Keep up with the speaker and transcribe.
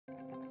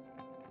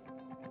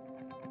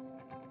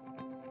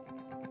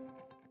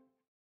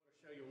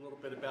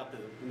about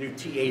the new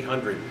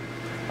T800,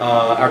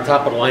 our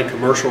top-of-the-line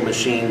commercial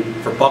machine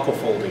for buckle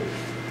folding.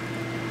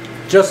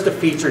 Just the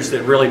features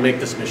that really make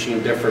this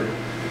machine different.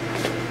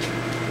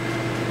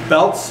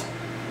 Belts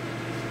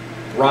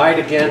ride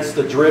against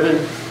the driven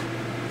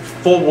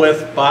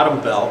full-width bottom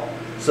belt,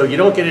 so you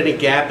don't get any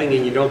gapping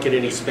and you don't get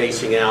any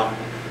spacing out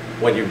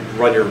when you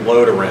run your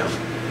load around.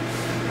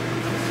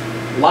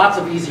 Lots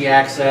of easy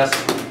access.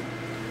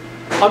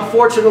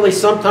 Unfortunately,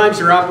 sometimes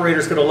your operator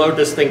is going to load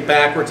this thing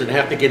backwards and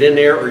have to get in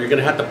there, or you're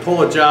going to have to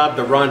pull a job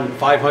to run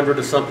 500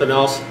 or something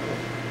else.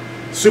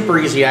 Super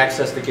easy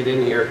access to get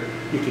in here.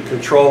 You can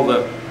control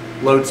the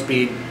load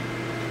speed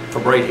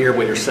from right here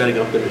when you're setting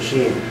up the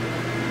machine.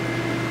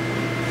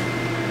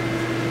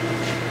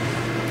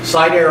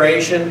 Side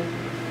aeration,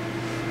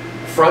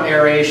 front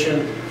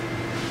aeration,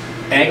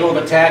 angle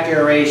of attack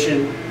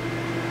aeration,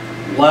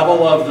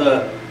 level of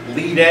the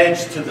lead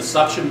edge to the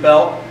suction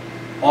belt,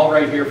 all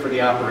right here for the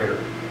operator.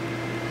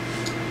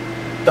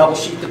 Double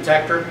sheet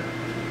detector,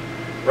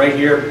 right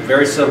here,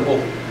 very simple.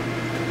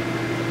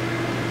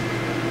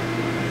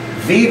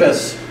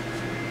 Vivus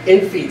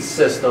infeed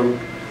system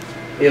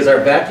is our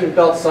vacuum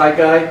belt side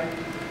guide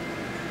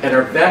and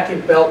our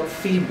vacuum belt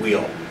feed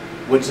wheel,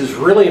 which is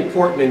really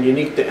important and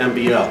unique to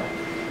MBO.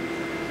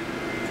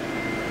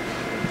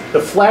 The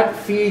flat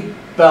feed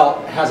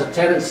belt has a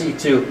tendency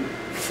to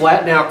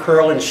flatten out,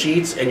 curl in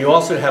sheets, and you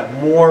also have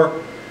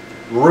more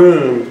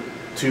room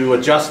to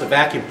adjust the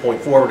vacuum point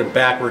forward and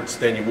backwards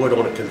than you would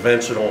on a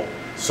conventional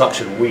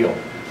suction wheel.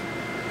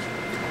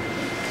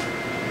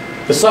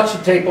 The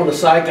suction tape on the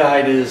side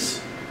guide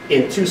is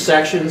in two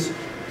sections,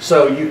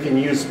 so you can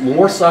use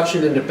more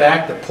suction in the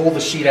back to pull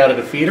the sheet out of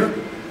the feeder,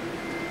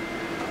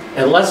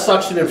 and less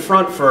suction in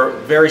front for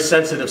very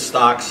sensitive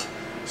stocks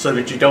so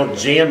that you don't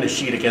jam the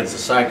sheet against the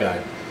side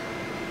guide.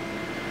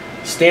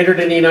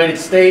 Standard in the United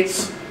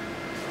States,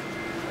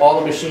 all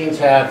the machines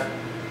have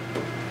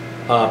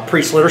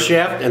pre-slitter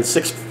shaft and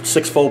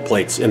six fold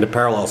plates in the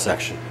parallel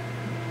section.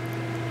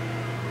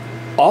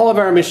 All of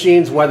our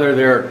machines, whether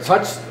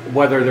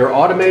they're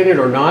automated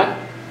or not,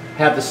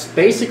 have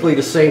basically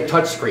the same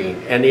touch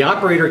screen, and the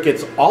operator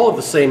gets all of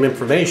the same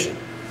information.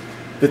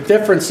 The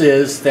difference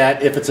is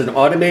that if it's an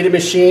automated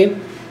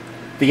machine,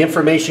 the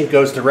information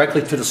goes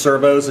directly to the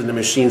servos and the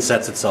machine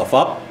sets itself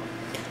up.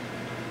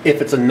 If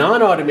it's a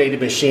non-automated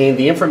machine,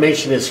 the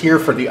information is here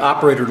for the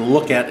operator to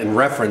look at and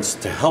reference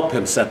to help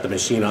him set the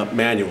machine up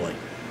manually.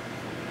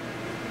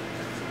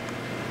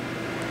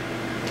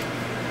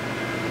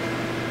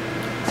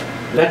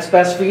 Next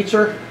best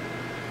feature,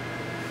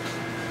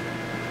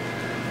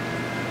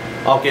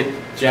 I'll get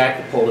Jack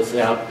to pull this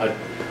out.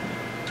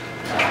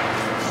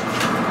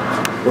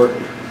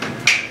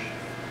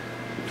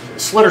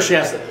 Slitter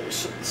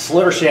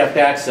shaft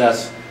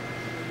access,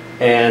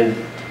 and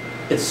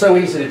it's so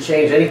easy to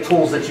change any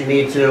tools that you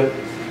need to.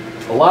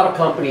 A lot of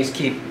companies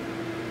keep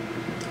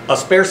a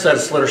spare set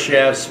of slitter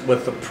shafts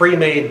with the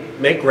pre-made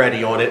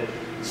make-ready on it,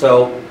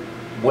 so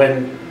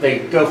when they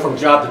go from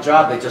job to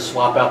job, they just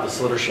swap out the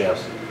slitter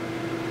shafts.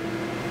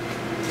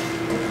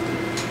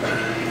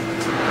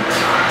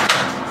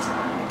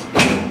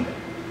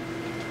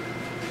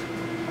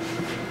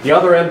 The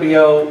other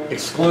MBO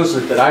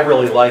exclusive that I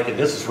really like, and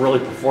this is really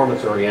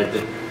performance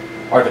oriented,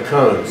 are the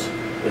cones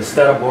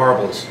instead of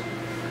marbles.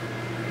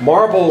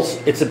 Marbles,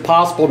 it's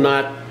impossible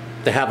not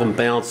to have them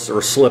bounce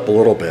or slip a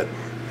little bit.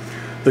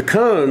 The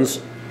cones,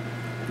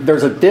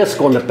 there's a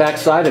disc on the back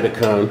side of the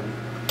cone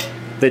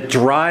that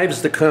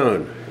drives the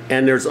cone,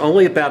 and there's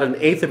only about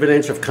 1/8 of an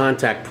inch of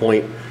contact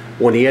point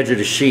on the edge of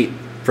the sheet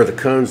for the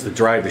cones to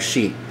drive the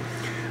sheet.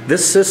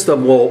 This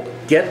system will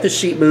get the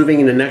sheet moving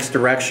in the next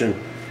direction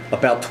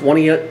about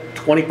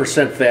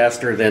 20%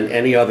 faster than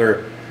any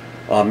other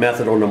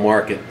method on the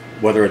market,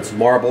 whether it's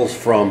marbles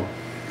from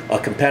a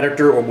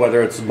competitor or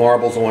whether it's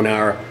marbles on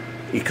our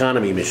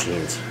economy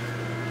machines.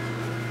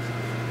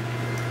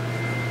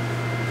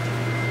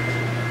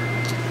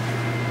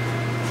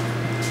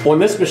 On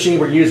this machine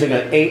we're using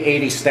an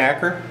 880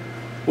 stacker,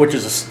 which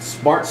is a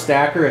smart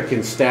stacker. It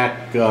can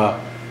stack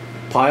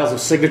piles of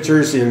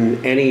signatures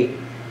in any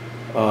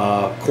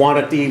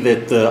quantity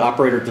that the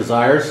operator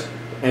desires,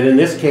 and in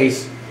this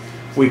case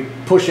we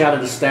push out of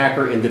the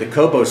stacker into the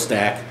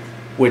Cobo-Stack,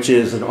 which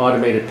is an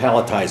automated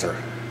palletizer.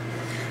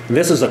 And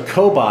this is a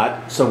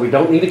cobot, so we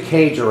don't need a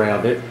cage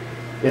around it.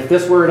 If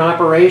this were in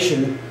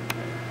operation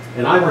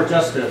and I were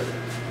just to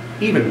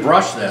even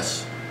brush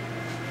this,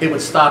 it would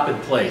stop in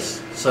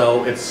place.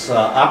 So it's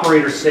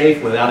operator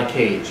safe without a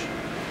cage.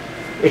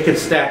 It can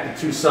stack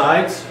the two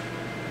sides.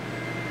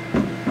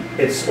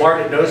 It's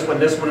smart, it knows when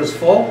this one is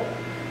full,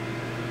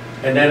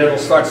 and then it'll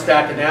start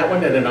stacking that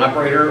one, and an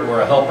operator or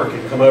a helper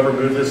can come over,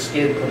 move this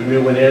skid, put a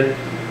new one in,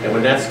 and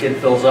when that skid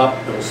fills up,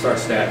 it'll start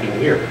stacking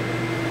here.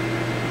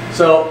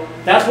 So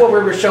that's what we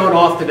were showing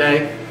off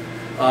today.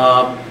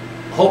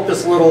 Hope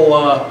this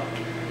little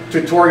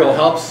tutorial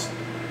helps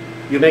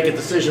you make a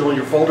decision on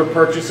your folder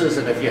purchases,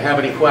 and if you have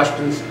any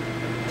questions,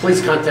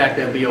 please contact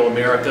MBO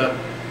America,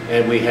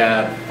 and we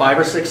have 5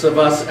 or 6 of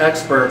us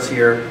experts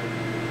here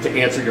to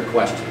answer your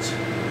questions.